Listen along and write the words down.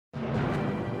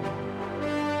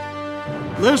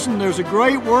Listen, there's a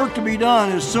great work to be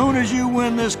done. As soon as you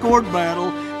win this court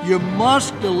battle, you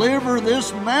must deliver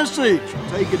this message.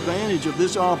 Take advantage of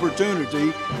this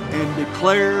opportunity and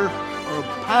declare a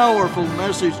powerful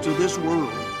message to this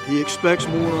world. He expects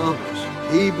more of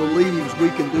us. He believes we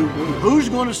can do more. Who's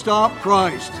going to stop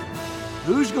Christ?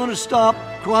 Who's going to stop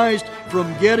Christ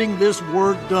from getting this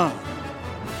work done?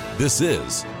 This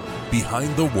is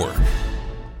Behind the Work.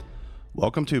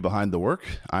 Welcome to Behind the Work.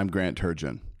 I'm Grant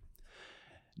Turgeon.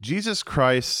 Jesus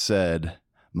Christ said,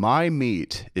 "My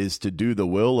meat is to do the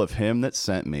will of him that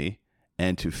sent me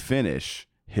and to finish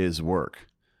his work."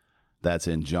 That's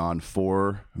in John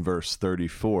 4, verse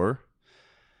 34.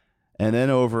 And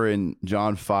then over in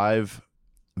John 5,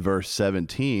 verse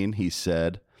 17, he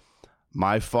said,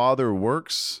 "My Father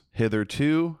works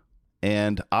hitherto,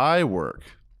 and I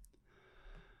work."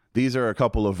 These are a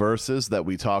couple of verses that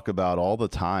we talk about all the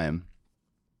time,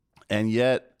 and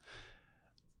yet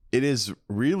it is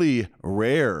really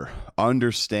rare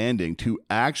understanding to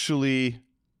actually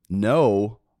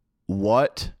know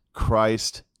what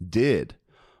Christ did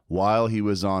while he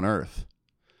was on earth.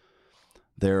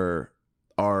 There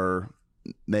are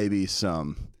maybe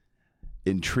some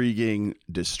intriguing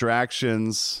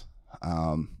distractions.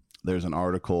 There's an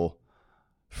article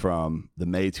from the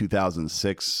May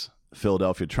 2006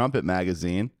 Philadelphia Trumpet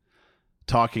magazine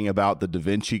talking about the Da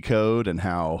Vinci Code and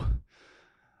how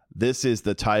this is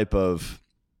the type of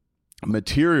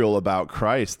material about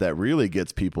Christ that really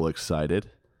gets people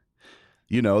excited.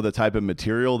 You know, the type of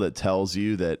material that tells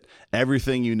you that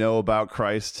everything you know about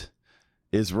Christ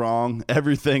is wrong.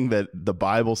 Everything that the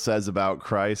Bible says about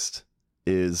Christ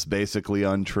is basically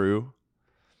untrue.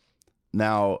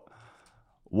 Now,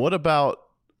 what about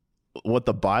what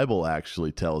the Bible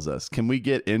actually tells us? Can we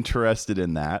get interested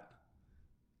in that?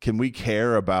 Can we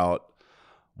care about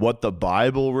what the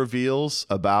Bible reveals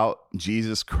about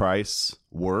Jesus Christ's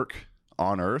work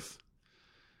on earth?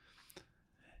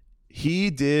 He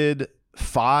did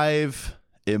 5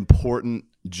 important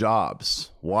jobs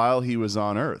while he was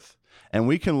on earth, and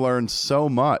we can learn so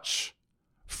much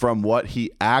from what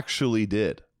he actually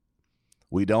did.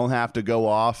 We don't have to go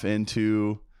off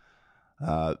into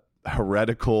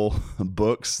heretical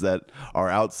books that are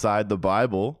outside the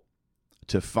Bible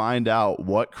to find out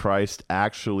what Christ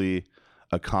actually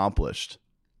accomplished.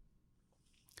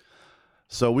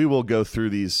 So we will go through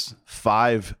these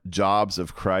 5 jobs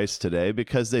of Christ today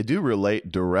because they do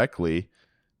relate directly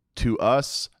to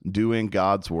us doing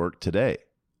God's work today.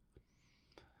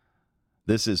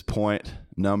 This is point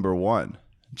number 1.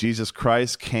 Jesus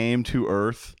Christ came to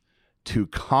earth to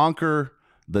conquer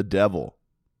the devil.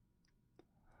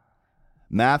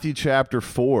 Matthew chapter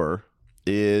 4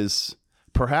 is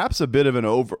perhaps a bit of an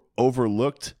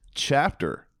overlooked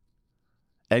chapter.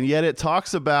 And yet it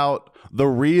talks about the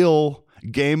real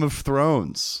Game of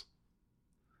Thrones.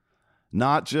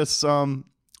 Not just some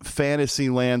fantasy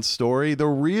land story, the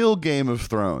real Game of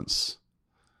Thrones.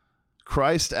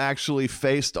 Christ actually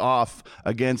faced off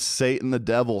against Satan the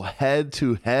devil head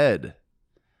to head,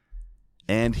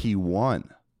 and he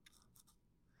won.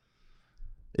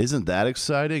 Isn't that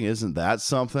exciting? Isn't that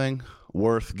something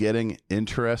worth getting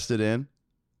interested in?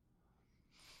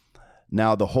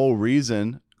 Now, the whole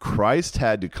reason Christ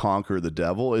had to conquer the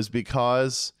devil is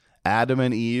because Adam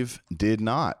and Eve did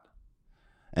not.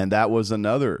 And that was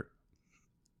another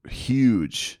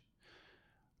huge,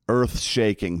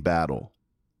 earth-shaking battle,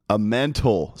 a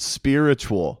mental,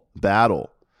 spiritual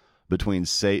battle between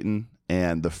Satan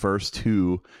and the first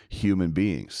 2 human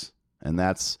beings. And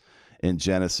that's in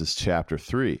Genesis chapter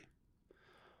 3.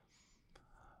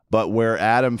 But where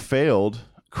Adam failed,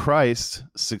 Christ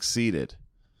succeeded.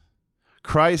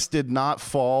 Christ did not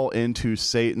fall into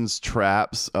Satan's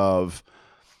traps of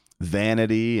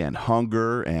vanity and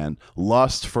hunger and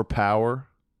lust for power.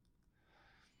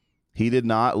 He did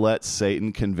not let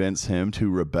Satan convince him to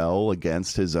rebel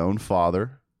against his own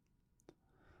father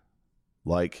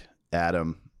like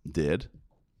Adam did.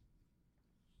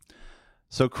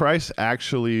 So Christ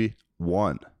actually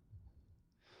won.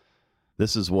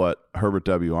 This is what Herbert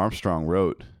W. Armstrong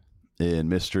wrote in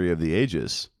Mystery of the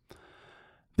Ages.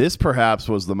 This perhaps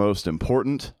was the most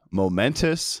important,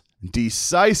 momentous,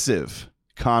 decisive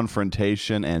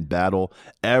confrontation and battle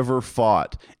ever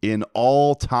fought in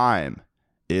all time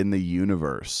in the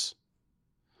universe.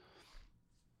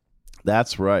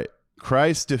 That's right.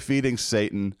 Christ defeating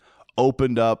Satan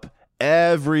opened up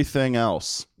everything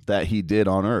else that he did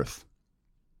on earth.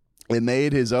 It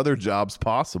made his other jobs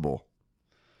possible.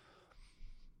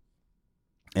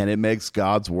 And it makes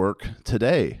God's work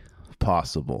today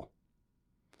possible.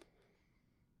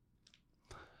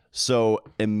 So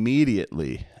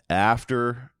immediately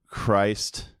after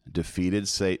Christ defeated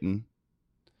Satan,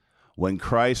 when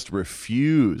Christ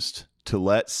refused to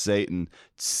let Satan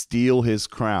steal his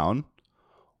crown,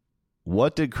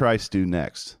 what did Christ do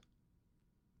next?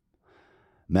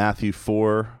 Matthew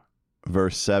 4,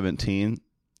 verse 17.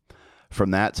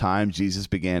 From that time, Jesus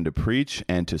began to preach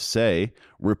and to say,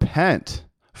 "Repent,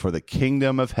 for the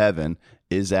kingdom of heaven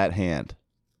is at hand."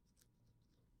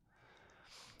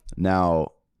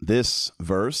 Now, this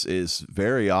verse is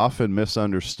very often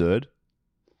misunderstood.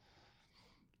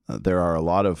 There are a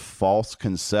lot of false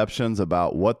conceptions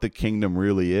about what the kingdom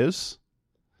really is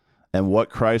and what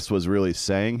Christ was really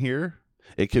saying here.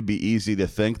 It could be easy to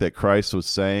think that Christ was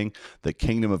saying the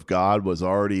kingdom of God was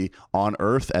already on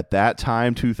earth at that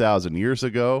time, 2,000 years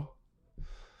ago,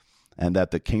 and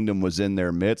that the kingdom was in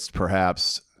their midst,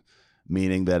 perhaps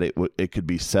meaning that it could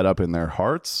be set up in their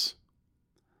hearts.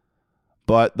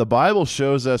 But the Bible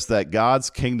shows us that God's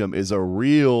kingdom is a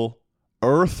real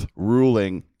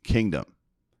earth-ruling kingdom.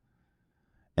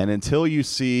 And until you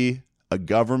see a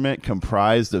government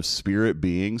comprised of spirit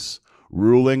beings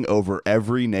ruling over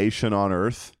every nation on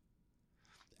earth,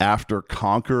 after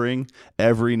conquering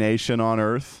every nation on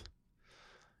earth,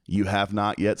 you have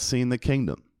not yet seen the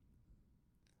kingdom.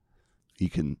 You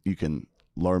can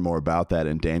learn more about that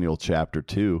in Daniel chapter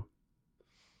 2.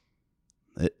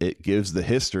 It gives the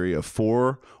history of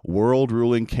 4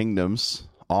 world-ruling kingdoms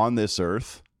on this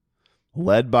earth,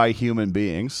 led by human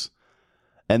beings.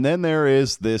 And then there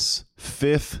is this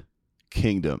 5th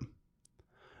kingdom,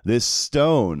 this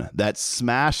stone that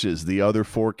smashes the other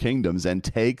 4 kingdoms and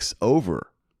takes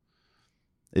over.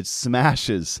 It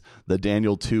smashes the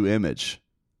Daniel 2 image,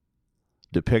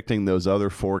 depicting those other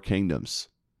 4 kingdoms.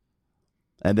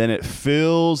 And then it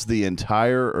fills the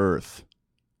entire earth.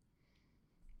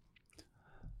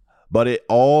 But it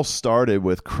all started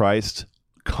with Christ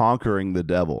conquering the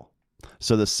devil.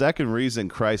 So the second reason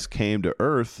Christ came to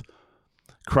earth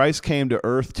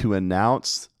to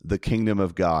announce the kingdom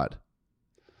of God.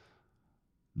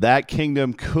 That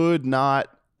kingdom could not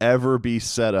ever be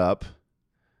set up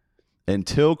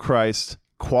until Christ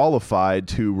qualified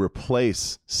to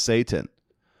replace Satan.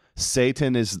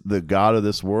 Satan is the god of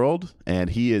this world, and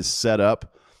he is set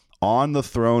up on the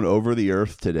throne over the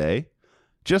earth today,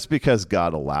 just because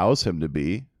God allows him to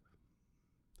be,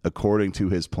 according to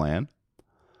his plan.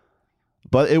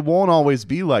 But it won't always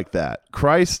be like that.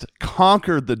 Christ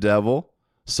conquered the devil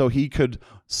so he could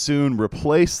soon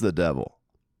replace the devil.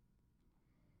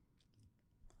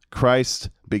 Christ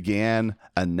began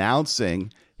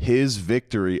announcing his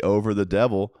victory over the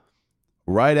devil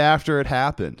right after it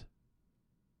happened.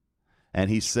 And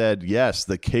he said, yes,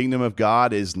 the kingdom of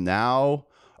God is now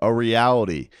a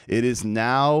reality. It is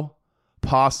now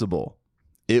possible.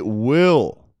 It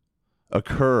will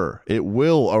occur. It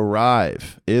will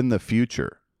arrive in the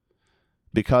future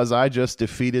because I just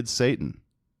defeated Satan.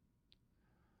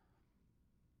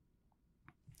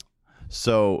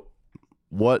 So,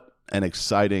 what an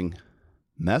exciting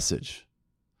message.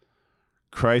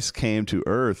 Christ came to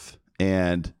earth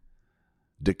and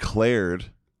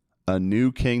declared a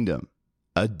new kingdom,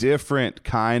 a different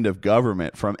kind of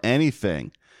government from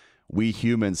anything we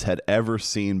humans had ever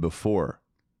seen before.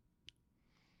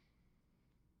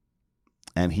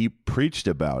 And he preached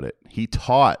about it. He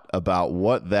taught about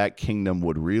what that kingdom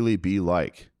would really be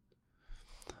like.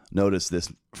 Notice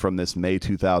this from this May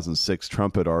 2006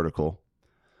 Trumpet article.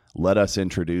 Let us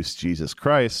introduce Jesus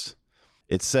Christ.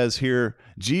 It says here,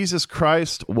 Jesus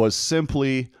Christ was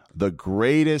simply the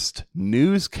greatest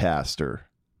newscaster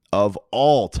of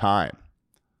all time.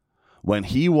 When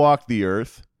he walked the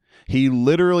earth, he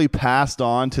literally passed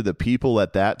on to the people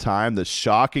at that time the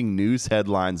shocking news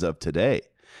headlines of today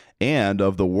and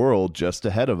of the world just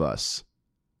ahead of us.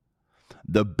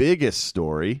 The biggest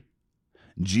story,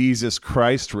 Jesus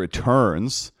Christ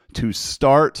returns to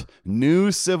start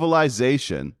new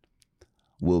civilization,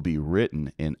 will be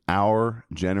written in our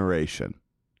generation.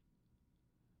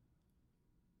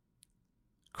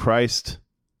 Christ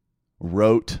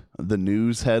wrote the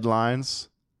news headlines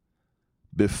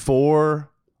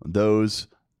before those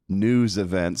news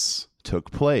events took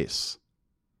place.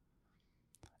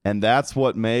 And that's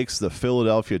what makes the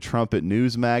Philadelphia Trumpet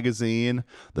News Magazine,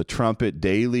 the Trumpet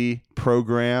Daily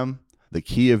program, the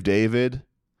Key of David,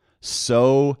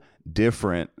 so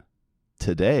different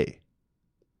today.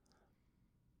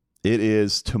 It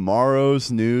is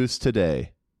tomorrow's news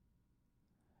today.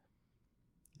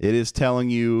 It is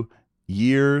telling you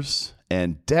years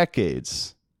and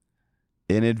decades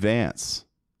in advance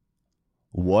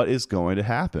what is going to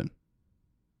happen.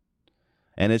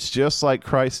 And it's just like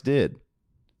Christ did.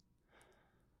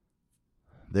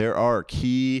 There are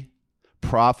key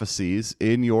prophecies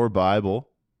in your Bible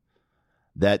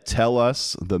that tell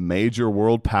us the major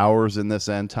world powers in this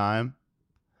end time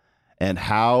and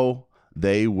how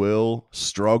they will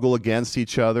struggle against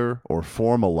each other or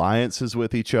form alliances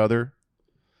with each other.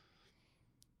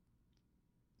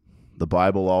 The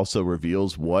Bible also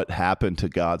reveals what happened to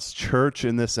God's church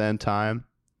in this end time.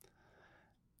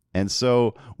 And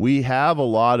so we have a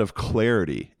lot of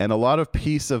clarity and a lot of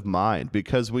peace of mind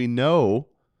because we know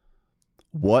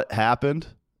what happened,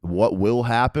 what will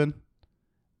happen,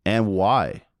 and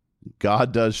why.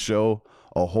 God does show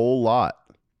a whole lot.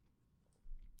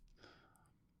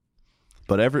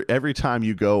 But every time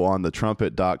you go on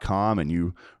thetrumpet.com and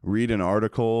you read an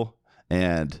article,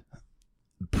 and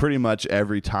pretty much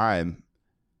every time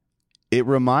it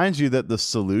reminds you that the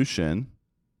solution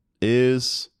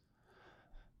is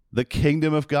the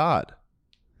kingdom of God.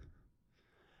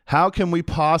 How can we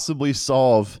possibly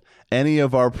solve any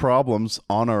of our problems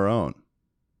on our own?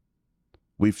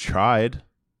 We've tried.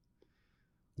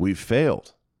 We've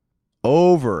failed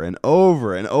over and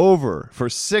over and over for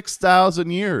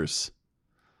 6,000 years.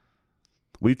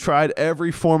 We've tried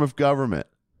every form of government.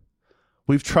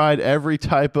 We've tried every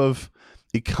type of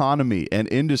economy and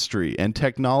industry and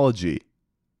technology.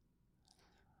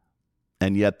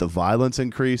 And yet the violence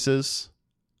increases,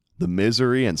 the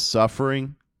misery and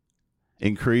suffering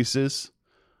increases.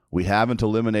 We haven't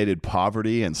eliminated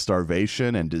poverty and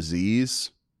starvation and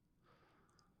disease.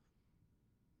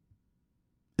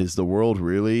 Is the world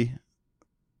really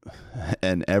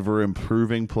an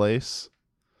ever-improving place?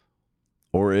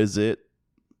 Or is it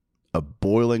a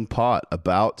boiling pot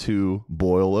about to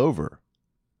boil over?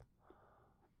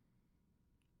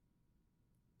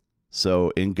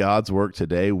 So in God's work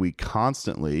today, we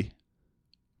constantly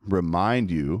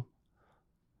remind you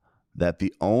that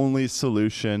the only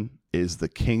solution is the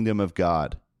kingdom of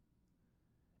God.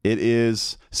 It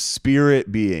is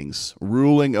spirit beings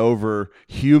ruling over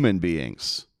human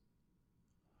beings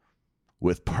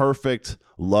with perfect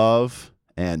love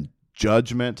and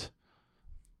judgment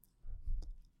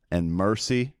and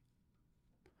mercy.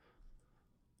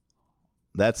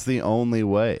 That's the only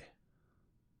way.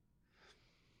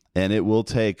 And it will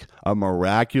take a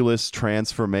miraculous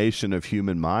transformation of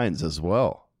human minds as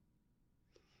well.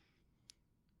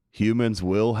 Humans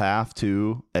will have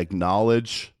to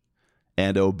acknowledge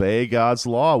and obey God's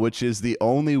law, which is the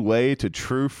only way to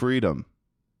true freedom.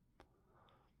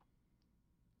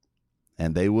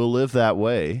 And they will live that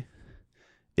way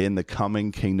in the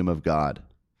coming kingdom of God.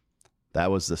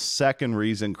 That was the second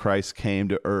reason Christ came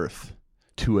to earth,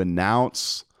 to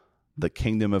announce the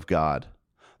kingdom of God.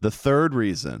 The third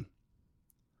reason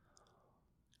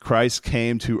Christ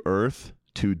came to earth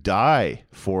to die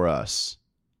for us.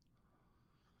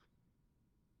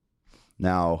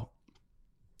 Now,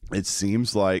 it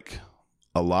seems like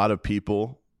a lot of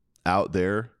people out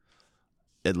there,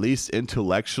 at least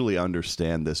intellectually,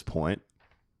 understand this point.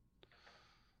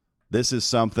 This is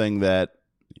something that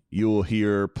you will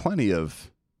hear plenty of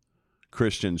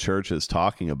Christian churches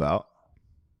talking about.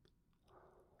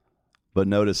 But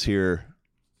notice here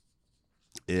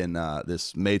in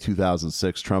this May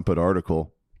 2006 Trumpet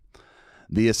article,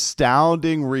 the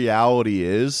astounding reality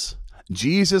is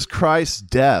Jesus Christ's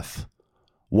death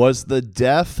was the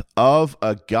death of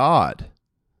a God.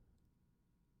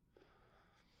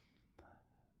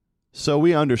 So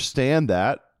we understand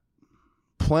that.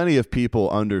 Plenty of people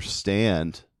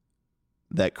understand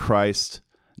that Christ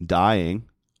dying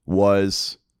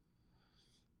was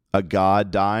a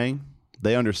God dying.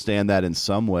 They understand that in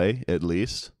some way, at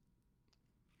least.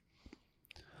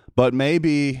 But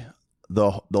maybe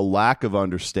the lack of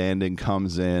understanding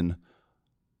comes in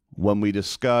when we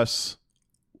discuss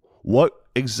what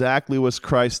exactly was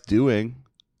Christ doing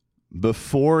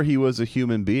before he was a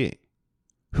human being.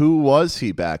 Who was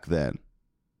he back then?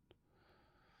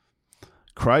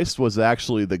 Christ was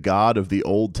actually the God of the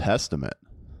Old Testament.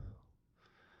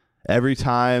 Every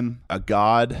time a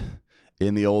God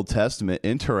in the Old Testament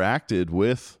interacted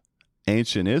with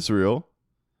ancient Israel,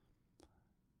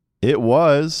 it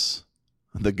was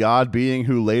the God being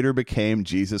who later became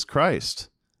Jesus Christ.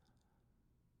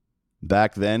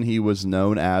 Back then, he was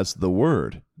known as the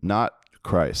Word, not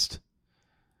Christ.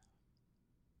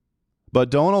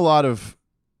 But don't a lot of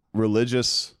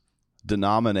religious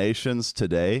denominations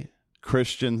today,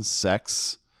 Christian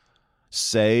sects,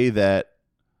 say that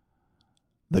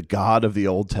the God of the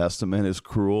Old Testament is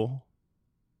cruel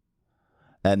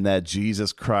and that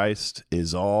Jesus Christ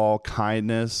is all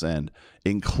kindness and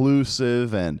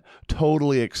inclusive and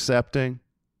totally accepting?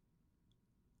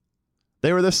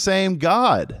 They were the same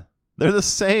God. They're the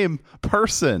same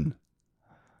person.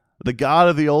 The God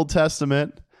of the Old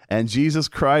Testament and Jesus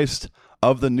Christ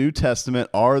of the New Testament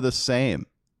are the same.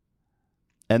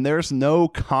 And there's no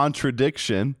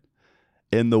contradiction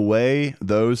in the way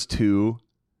those two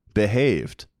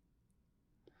behaved.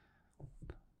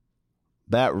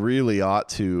 That really ought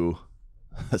to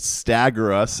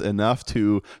stagger us enough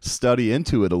to study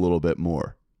into it a little bit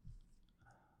more.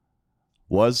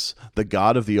 Was the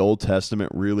God of the Old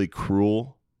Testament really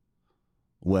cruel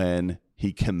when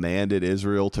he commanded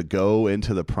Israel to go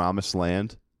into the promised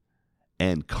land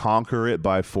and conquer it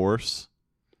by force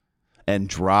and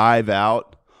drive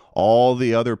out all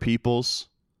the other peoples?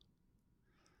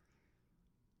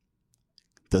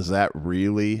 Does that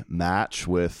really match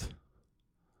with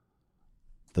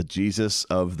the Jesus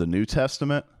of the New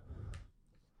Testament?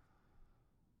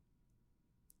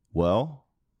 Well,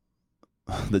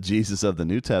 the Jesus of the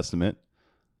New Testament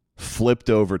flipped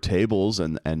over tables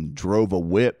and drove a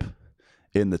whip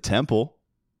in the temple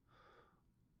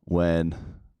when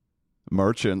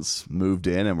merchants moved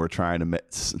in and were trying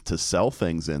to sell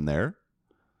things in there.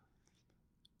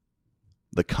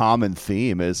 The common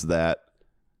theme is that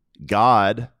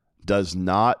God does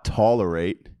not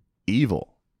tolerate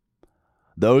evil.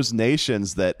 Those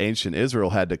nations that ancient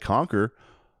Israel had to conquer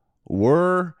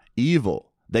were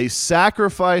evil. They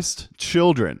sacrificed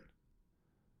children.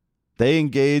 They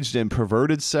engaged in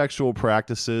perverted sexual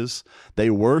practices. They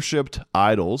worshiped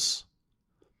idols.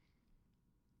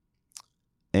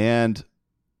 And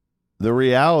the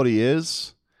reality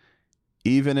is,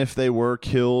 even if they were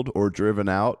killed or driven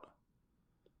out,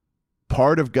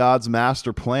 part of God's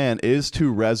master plan is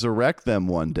to resurrect them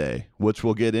one day, which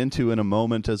we'll get into in a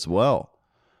moment as well.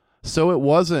 So it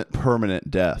wasn't permanent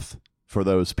death for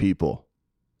those people.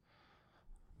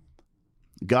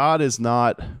 God is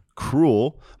not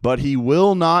cruel, but he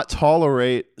will not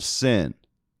tolerate sin.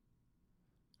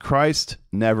 Christ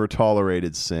never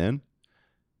tolerated sin.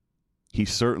 He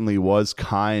certainly was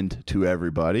kind to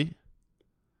everybody.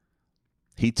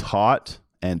 He taught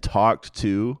and talked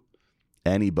to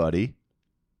anybody.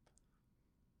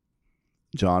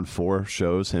 John 4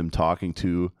 shows him talking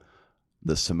to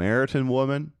the Samaritan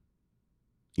woman,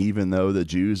 even though the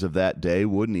Jews of that day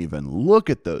wouldn't even look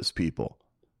at those people.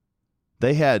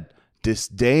 They had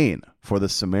disdain for the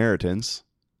Samaritans.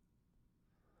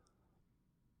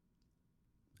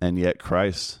 And yet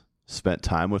Christ spent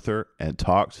time with her and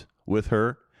talked with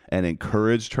her and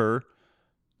encouraged her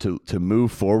to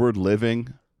move forward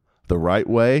living the right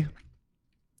way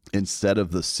instead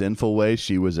of the sinful way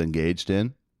she was engaged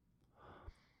in.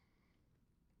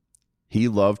 He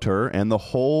loved her, and the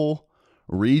whole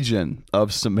region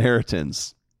of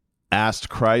Samaritans asked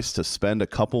Christ to spend a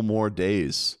couple more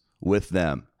days with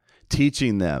them,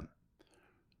 teaching them,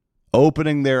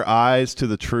 opening their eyes to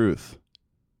the truth.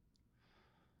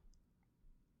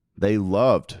 They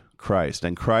loved Christ,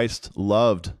 and Christ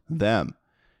loved them.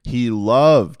 He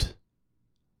loved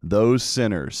those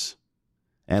sinners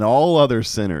and all other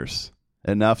sinners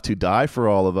enough to die for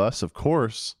all of us, of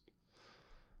course.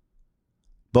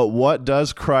 But what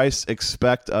does Christ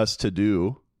expect us to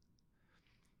do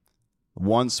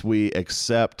once we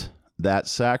accept that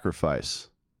sacrifice?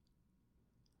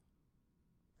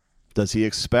 Does he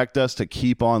expect us to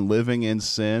keep on living in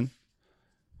sin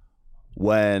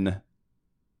when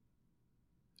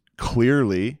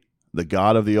clearly the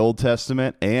God of the Old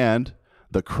Testament and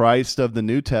the Christ of the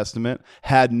New Testament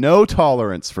had no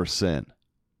tolerance for sin?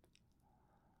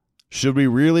 Should we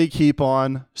really keep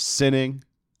on sinning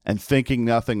and thinking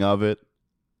nothing of it?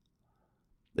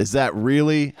 Is that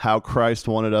really how Christ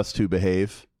wanted us to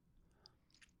behave?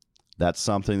 That's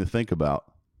something to think about.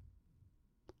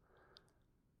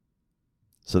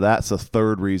 So that's the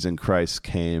third reason Christ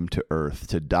came to earth,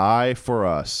 to die for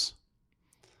us.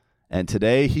 And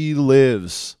today he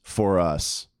lives for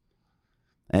us.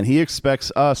 And he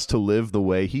expects us to live the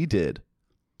way he did,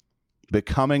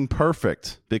 becoming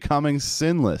perfect, becoming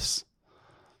sinless.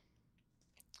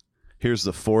 Here's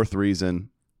the fourth reason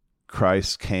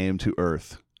Christ came to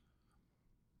earth.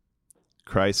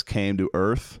 Christ came to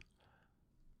earth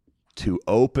to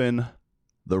open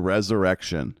the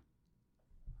resurrection.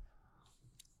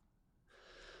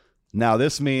 Now,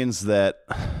 this means that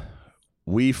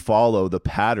we follow the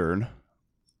pattern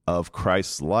of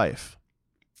Christ's life.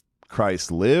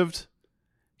 Christ lived,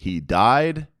 he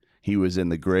died, he was in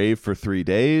the grave for 3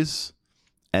 days,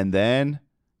 and then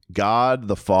God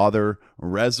the Father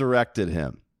resurrected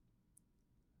him.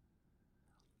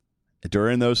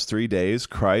 During those 3 days,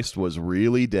 Christ was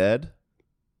really dead,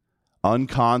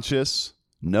 unconscious,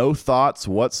 no thoughts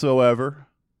whatsoever.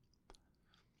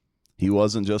 He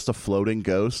wasn't just a floating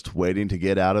ghost waiting to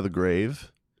get out of the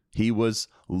grave. He was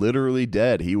literally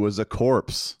dead. He was a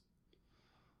corpse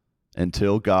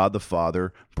until God the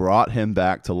Father brought him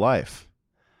back to life.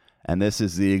 And this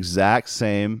is the exact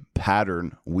same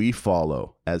pattern we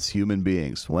follow as human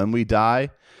beings. When we die,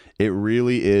 it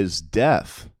really is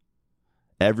death.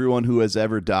 Everyone who has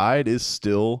ever died is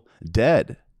still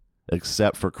dead,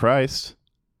 except for Christ.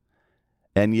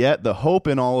 And yet the hope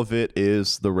in all of it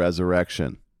is the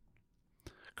resurrection.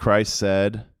 Christ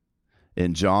said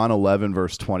in John 11,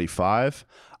 verse 25,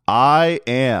 I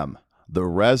am the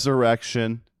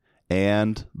resurrection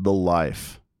and the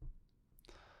life.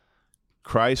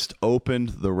 Christ opened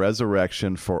the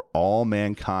resurrection for all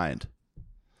mankind.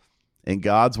 In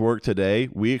God's work today,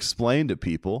 we explain to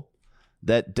people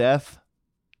that death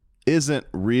isn't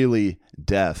really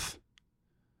death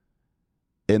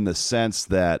in the sense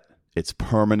that it's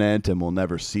permanent and we'll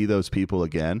never see those people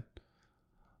again.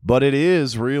 But it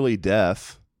is really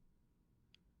death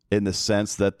in the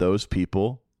sense that those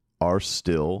people are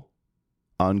still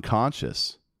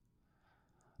unconscious.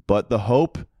 But the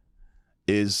hope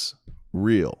is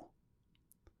real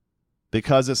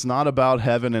because it's not about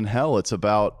heaven and hell. It's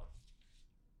about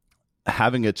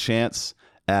having a chance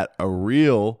at a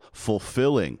real,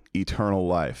 fulfilling eternal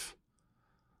life.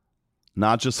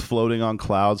 Not just floating on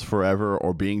clouds forever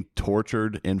or being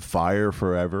tortured in fire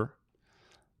forever,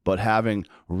 but having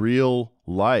real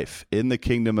life in the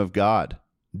kingdom of God,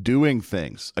 doing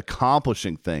things,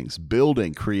 accomplishing things,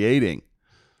 building, creating,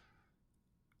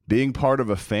 being part of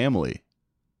a family.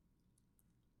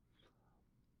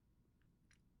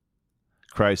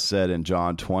 Christ said in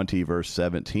John 20, verse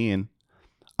 17,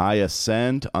 I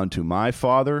ascend unto my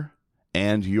Father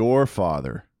and your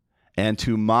Father, and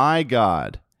to my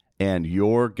God and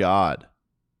your God.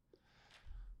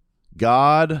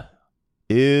 God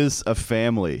is a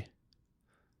family.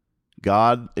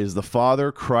 God is the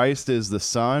Father, Christ is the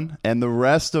Son, and the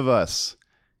rest of us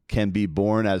can be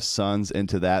born as sons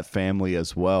into that family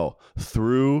as well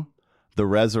through the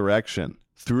resurrection,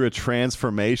 through a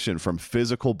transformation from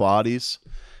physical bodies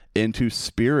into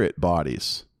spirit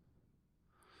bodies.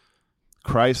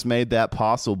 Christ made that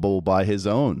possible by his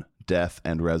own death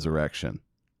and resurrection.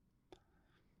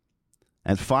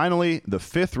 And finally, the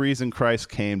fifth reason Christ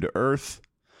came to earth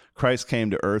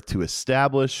to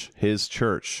establish his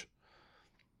church.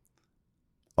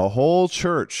 A whole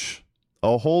church,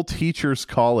 a whole teacher's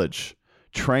college,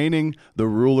 training the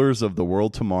rulers of the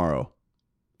world tomorrow.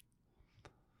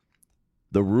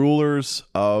 The rulers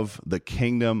of the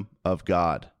kingdom of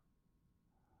God.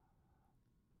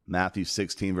 Matthew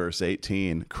 16, verse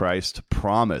 18, Christ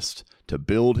promised to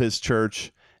build his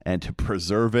church and to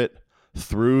preserve it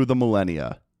through the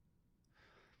millennia.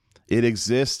 It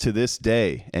exists to this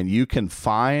day, and you can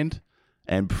find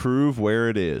and prove where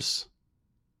it is.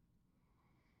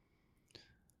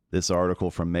 This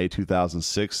article from May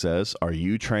 2006 says, are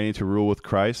you training to rule with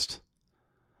Christ?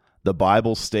 The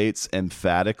Bible states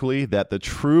emphatically that the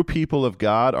true people of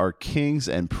God are kings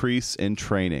and priests in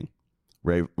training.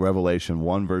 Revelation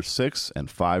 1, verse 6 and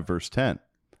 5, verse 10.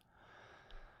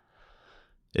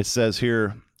 It says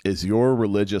here, is your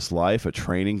religious life a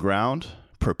training ground,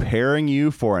 preparing you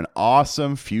for an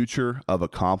awesome future of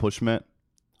accomplishment?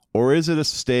 Or is it a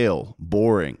stale,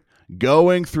 boring,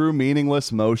 going through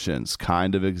meaningless motions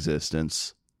kind of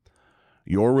existence?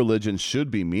 Your religion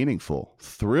should be meaningful,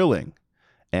 thrilling,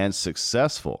 and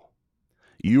successful.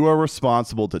 You are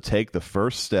responsible to take the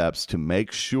first steps to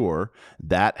make sure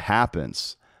that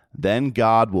happens. Then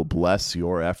God will bless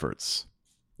your efforts.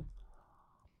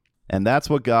 And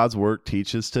that's what God's work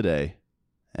teaches today.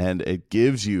 And it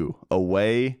gives you a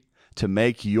way to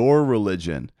make your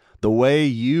religion, the way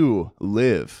you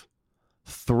live,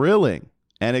 thrilling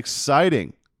and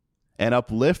exciting and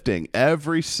uplifting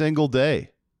every single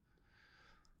day.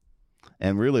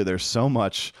 And really, there's so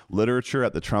much literature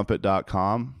at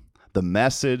thetrumpet.com. The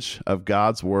message of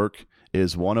God's work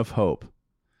is one of hope.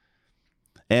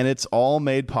 And it's all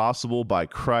made possible by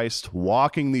Christ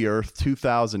walking the earth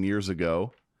 2,000 years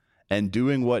ago and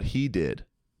doing what he did.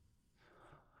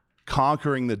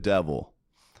 Conquering the devil,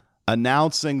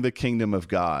 announcing the kingdom of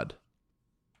God,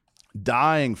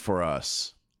 dying for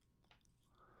us,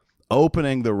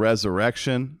 opening the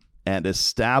resurrection, and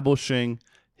establishing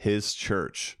his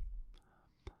church.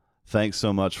 Thanks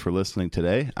so much for listening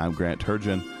today. I'm Grant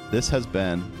Turgeon. This has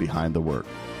been Behind the Work.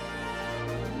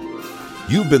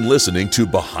 You've been listening to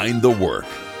Behind the Work.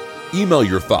 Email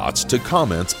your thoughts to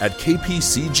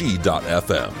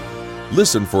comments@kpcg.fm.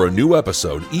 Listen for a new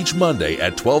episode each Monday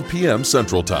at 12 p.m.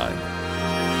 Central Time.